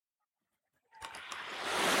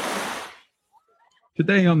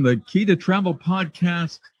Today on the Key to Travel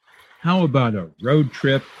podcast, how about a road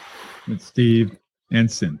trip with Steve and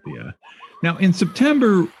Cynthia? Now, in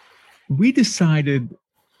September, we decided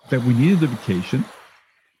that we needed a vacation.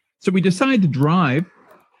 So we decided to drive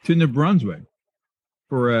to New Brunswick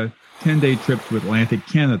for a 10-day trip to Atlantic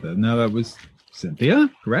Canada. Now, that was Cynthia,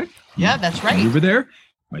 correct? Yeah, that's right. We were there,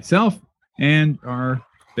 myself, and our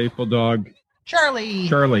faithful dog,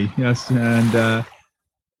 Charlie, yes. And,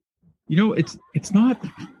 it's not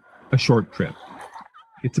a short trip.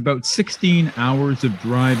 It's about 16 hours of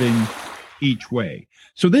driving each way.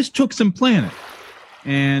 So this took some planning,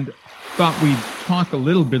 and thought we'd talk a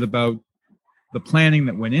little bit about the planning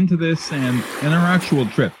that went into this and our actual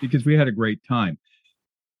trip, because we had a great time.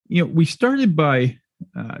 We started by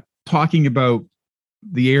talking about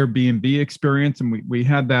the Airbnb experience, and we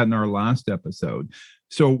had that in our last episode.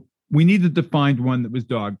 So we needed to find one that was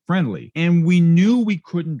dog friendly, and we knew we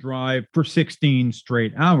couldn't drive for 16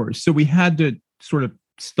 straight hours. So we had to sort of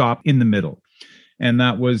stop in the middle. And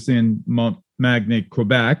that was in Montmagny,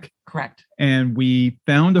 Quebec. Correct. And we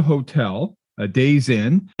found a hotel, a Days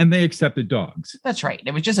Inn, and they accepted dogs. That's right.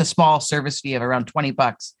 It was just a small service fee of around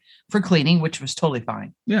 $20 for cleaning, which was totally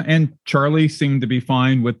fine. Yeah. And Charlie seemed to be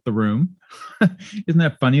fine with the room. Isn't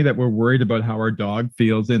that funny that we're worried about how our dog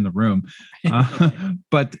feels in the room?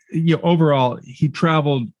 But overall, he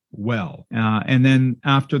traveled well. And then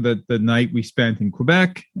after the night we spent in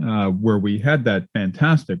Quebec, where we had that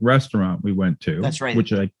fantastic restaurant we went to. That's right.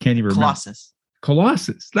 Which I can't even remember.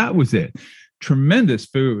 Colossus. That was it. Tremendous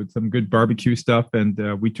food, some good barbecue stuff.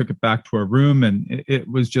 And we took it back to our room, and it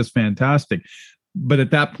was just fantastic. But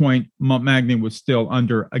at that point, Montmagny was still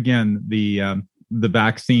under, again, the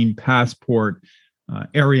vaccine passport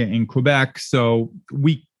area in Quebec. So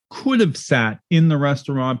we could have sat in the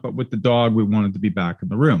restaurant, but with the dog, we wanted to be back in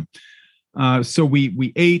the room. So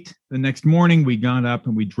we ate. The next morning, we got up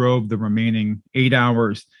and we drove the remaining 8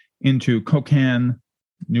 hours into Coquan,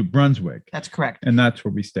 New Brunswick. That's correct. And that's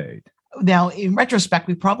where we stayed. Now, in retrospect,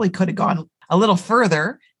 we probably could have gone a little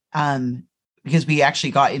further because we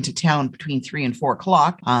actually got into town between 3 and 4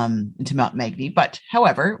 o'clock into Montmagny. But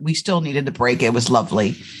however, we still needed a break. It was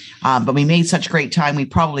lovely. But we made such great time. We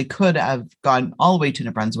probably could have gone all the way to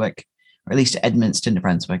New Brunswick, or at least to Edmundston, New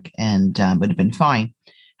Brunswick, and would have been fine.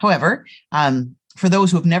 However, for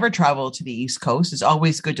those who have never traveled to the East Coast, it's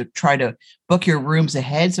always good to try to book your rooms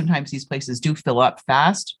ahead. Sometimes these places do fill up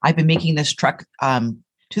fast. I've been making this trek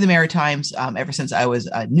to the Maritimes ever since I was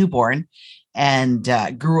a newborn, and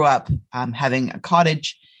grew up having a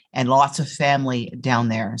cottage and lots of family down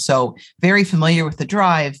there. So very familiar with the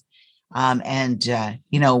drive.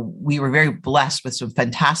 We were very blessed with some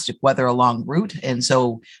fantastic weather along route. And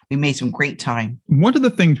so we made some great time. One of the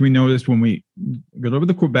things we noticed when we got over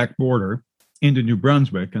the Quebec border into New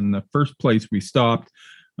Brunswick, and the first place we stopped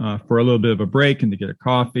for a little bit of a break and to get a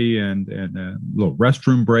coffee and a little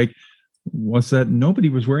restroom break, was that nobody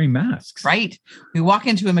was wearing masks. Right. We walk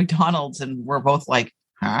into a McDonald's and we're both like,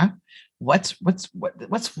 huh? What's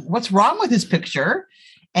wrong with this picture?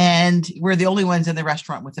 And we're the only ones in the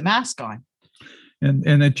restaurant with the mask on.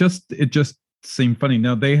 And it just seemed funny.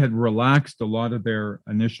 Now, they had relaxed a lot of their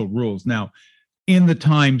initial rules. Now, in the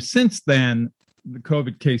time since then, the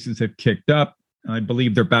COVID cases have kicked up. I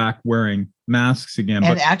believe they're back wearing masks again.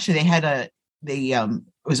 And actually, it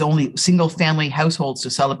was only single family households to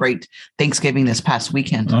celebrate Thanksgiving this past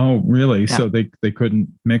weekend. Oh, really? Yeah. So they couldn't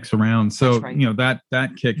mix around. So, right.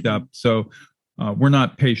 That kicked up. So we're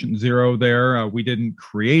not patient zero there. We didn't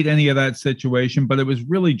create any of that situation, but it was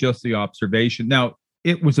really just the observation. Now,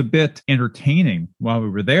 it was a bit entertaining while we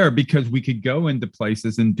were there because we could go into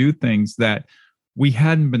places and do things that we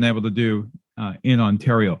hadn't been able to do in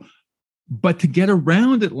Ontario. But to get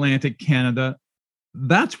around Atlantic Canada,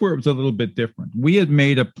 that's where it was a little bit different. We had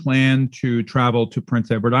made a plan to travel to Prince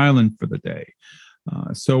Edward Island for the day.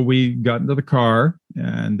 So we got into the car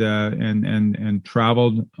and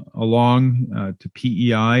traveled along to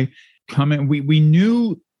PEI. We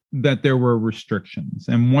knew that there were restrictions.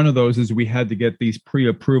 And one of those is we had to get these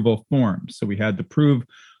pre-approval forms. So we had to prove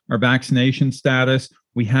our vaccination status.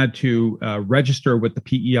 We had to register with the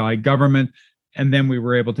PEI government. And then we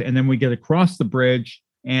were able to, and then we get across the bridge,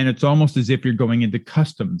 and it's almost as if you're going into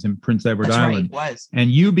customs in Prince Edward Island. Right, it was. And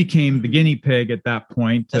you became the guinea pig at that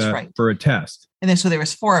point for a test. And then, so there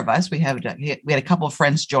was 4 of us. We had a couple of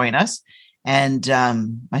friends join us, and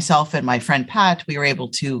myself and my friend Pat, we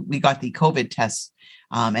got the COVID tests.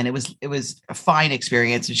 And it was a fine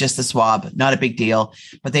experience. It was just a swab, not a big deal.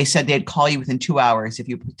 But they said they'd call you within 2 hours if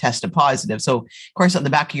you tested positive. So, of course, on the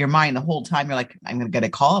back of your mind, the whole time you're like, I'm going to get a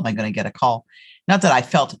call. Am I going to get a call? Not that I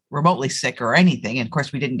felt remotely sick or anything. And of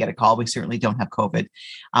course, we didn't get a call. We certainly don't have COVID.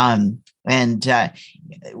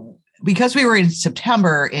 Because we were in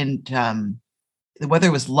September and the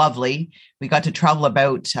weather was lovely, we got to travel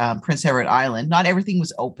about Prince Edward Island. Not everything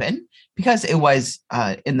was open because it was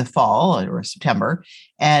in the fall or September,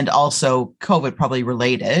 and also COVID probably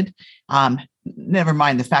related. Never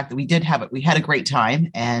mind the fact that we did have it. We had a great time,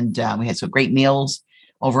 and we had some great meals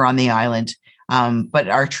over on the island. But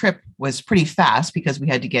our trip was pretty fast because we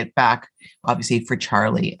had to get back, obviously, for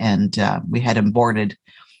Charlie, and we had him boarded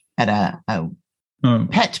at a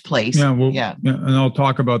pet place. Yeah, and I'll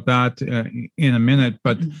talk about that in a minute.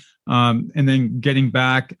 But and then getting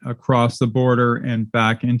back across the border and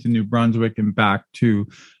back into New Brunswick and back to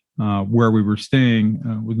where we were staying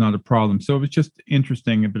was not a problem. So it was just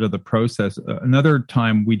interesting, a bit of the process. Another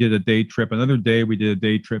time we did a day trip. Another day we did a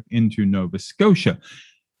day trip into Nova Scotia.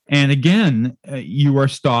 And again, you are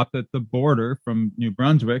stopped at the border from New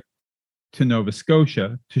Brunswick to Nova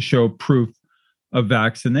Scotia to show proof of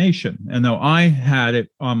vaccination. And though I had it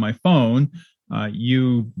on my phone,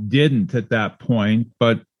 you didn't at that point,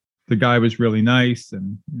 but the guy was really nice.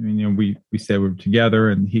 And, we said we were together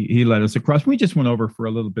and he led us across. We just went over for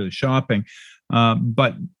a little bit of shopping.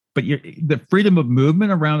 But the freedom of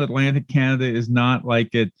movement around Atlantic Canada is not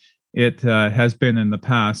like it has been in the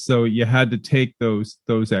past. So you had to take those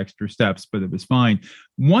extra steps, but it was fine.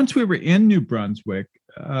 Once we were in New Brunswick,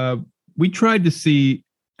 we tried to see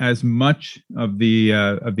as much of the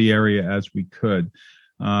area as we could.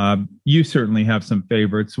 You certainly have some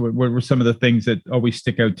favorites. What were some of the things that always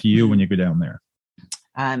stick out to you when you go down there?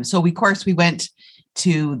 So we went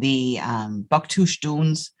to the Bouctouche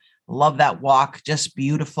Dunes. Love that walk. Just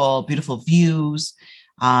beautiful, beautiful views.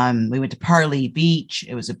 We went to Parley Beach.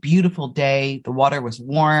 It was a beautiful day. The water was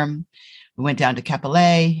warm. We went down to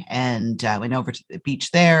Capelé and went over to the beach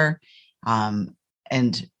there.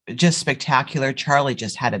 And just spectacular. Charlie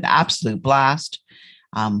just had an absolute blast.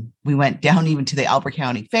 We went down even to the Albert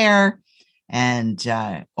County Fair and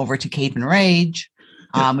over to Cape Enrage.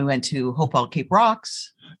 We went to Hopewell Cape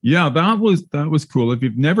Rocks. Yeah, that was cool. If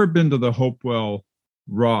you've never been to the Hopewell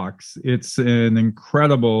Rocks, it's an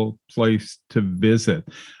incredible place to visit.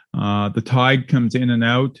 The tide comes in and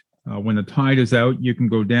out. When the tide is out, you can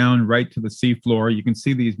go down right to the seafloor. You can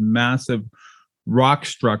see these massive rock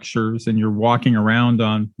structures, and you're walking around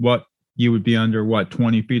on what you would be under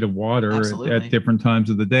 20 feet of water at different times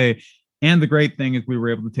of the day. And the great thing is we were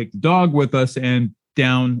able to take the dog with us and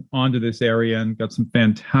down onto this area and got some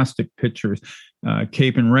fantastic pictures.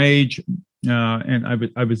 Cape Enrage,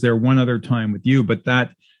 and I was there one other time with you, but that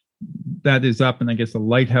is up in, I guess, the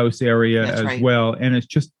lighthouse area. That's as right. Well. And it's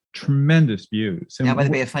just tremendous views. And by the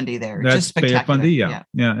Bay of Fundy there. That's just spectacular. Bay of Fundy, yeah.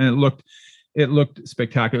 And it looked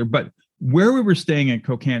spectacular. But where we were staying at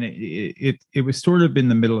Cocan, it was sort of in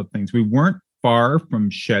the middle of things. We weren't far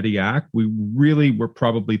from Shediac. We really were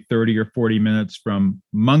probably 30 or 40 minutes from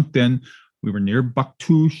Moncton. We were near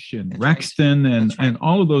Bouctouche and That's Rexton right. and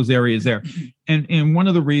all of those areas there. And one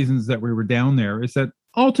of the reasons that we were down there is that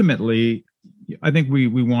ultimately, I think we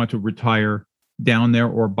want to retire down there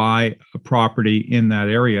or buy a property in that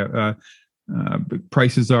area.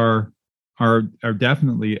 Prices are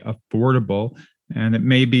definitely affordable. And it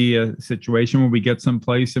may be a situation where we get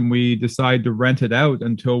someplace and we decide to rent it out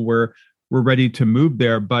until we're ready to move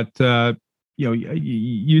there. But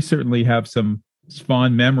you certainly have some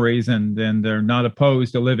fond memories, and they're not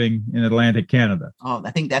opposed to living in Atlantic Canada. Oh,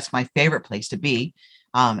 I think that's my favorite place to be.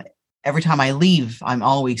 Every time I leave, I'm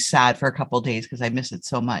always sad for a couple of days because I miss it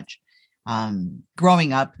so much.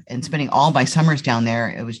 Growing up and spending all my summers down there,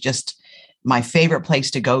 it was just my favorite place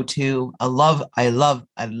to go to. I love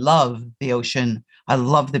the ocean. I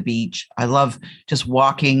love the beach. I love just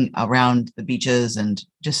walking around the beaches and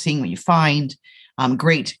just seeing what you find.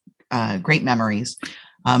 Great memories.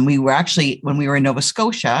 We were actually, when we were in Nova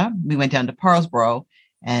Scotia, we went down to Parlsboro,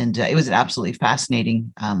 and it was an absolutely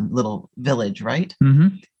fascinating little village, right?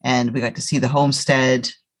 Mm-hmm. And we got to see the homestead,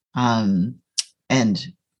 and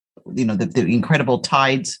the incredible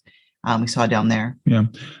tides we saw down there. Yeah,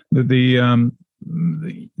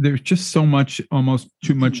 there's just so much, almost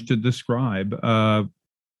too much to describe.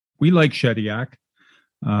 We like Shediac.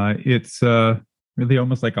 It's really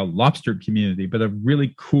almost like a lobster community, but a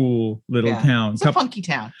really cool little town. It's a funky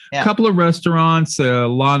town. A couple of restaurants, a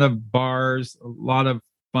lot of bars, a lot of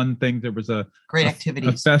fun things. There was a great activities,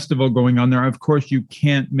 a festival going on there. Of course, you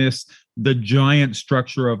can't miss the giant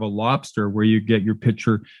structure of a lobster where you get your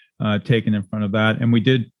picture taken in front of that. And we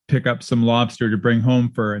did pick up some lobster to bring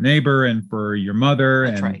home for a neighbor and for your mother.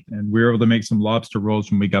 That's right. And we were able to make some lobster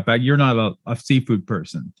rolls when we got back. You're not a seafood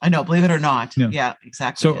person. I know, believe it or not. Yeah. Yeah,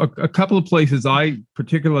 exactly. So a couple of places I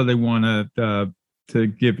particularly want to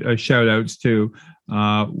give shout outs to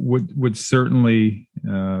would certainly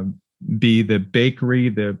be the bakery.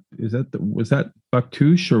 Was that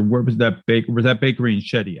Bucktouche, or where was that bakery in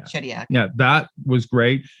Shediac? Shediac. Yeah, that was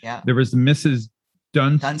great. Yeah. There was Mrs.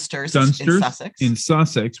 Dunster's in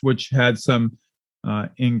Sussex, which had some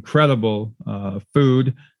incredible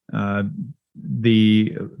food.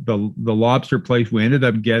 The lobster place we ended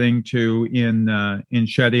up getting to in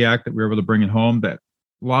Shediac that we were able to bring it home. That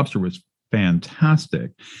lobster was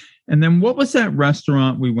fantastic. And then what was that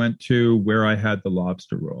restaurant we went to where I had the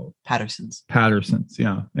lobster roll? Patterson's,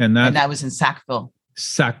 yeah. And that was in Sackville,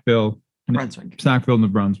 New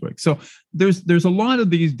Brunswick. So there's a lot of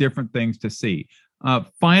these different things to see.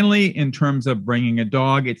 Finally, in terms of bringing a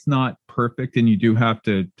dog, it's not perfect, and you do have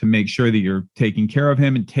to make sure that you're taking care of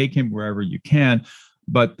him and take him wherever you can.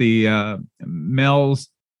 But the Mel's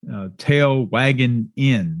Tail Wagon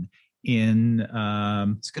Inn in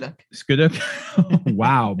Schoodic.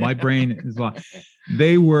 Wow, my brain is lost.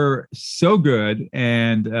 They were so good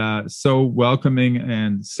and so welcoming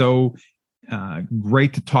and so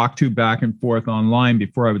great to talk to back and forth online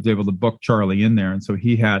before I was able to book Charlie in there. And so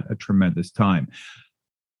he had a tremendous time.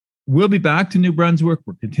 We'll be back to New Brunswick.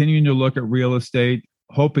 We're continuing to look at real estate.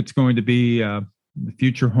 Hope it's going to be the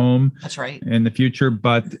future home. That's right. In the future.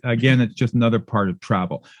 But again, it's just another part of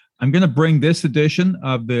travel. I'm going to bring this edition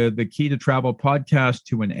of the Key to Travel podcast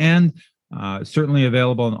to an end. Certainly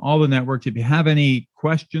available on all the networks. If you have any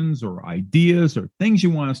questions or ideas or things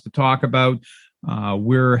you want us to talk about,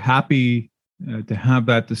 we're happy to have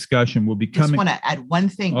that discussion. We'll be coming. Just want to add one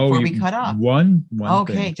thing before we cut off. One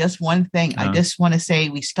okay, thing. Just one thing. I just want to say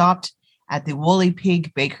we stopped at the Woolly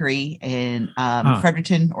Pig Bakery in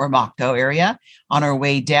Fredericton or Moncton area on our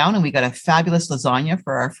way down, and we got a fabulous lasagna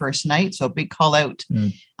for our first night. So a big call out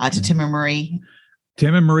to Tim and Marie.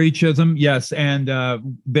 Tim and Marie Chisholm, yes, and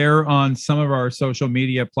they're on some of our social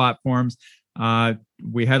media platforms.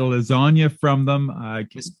 We had a lasagna from them.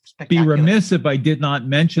 Be remiss if I did not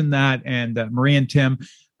mention that. And Marie and Tim,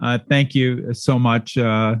 thank you so much.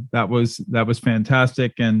 That was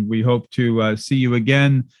fantastic, and we hope to see you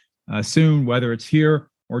again soon, whether it's here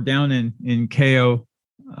or down in KO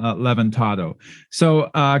Levantado. So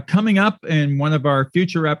coming up in one of our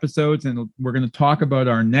future episodes, and we're going to talk about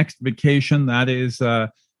our next vacation. That is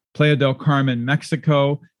Playa del Carmen,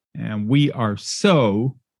 Mexico, and we are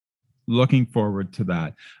so looking forward to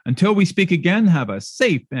that. Until we speak again, have a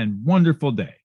safe and wonderful day.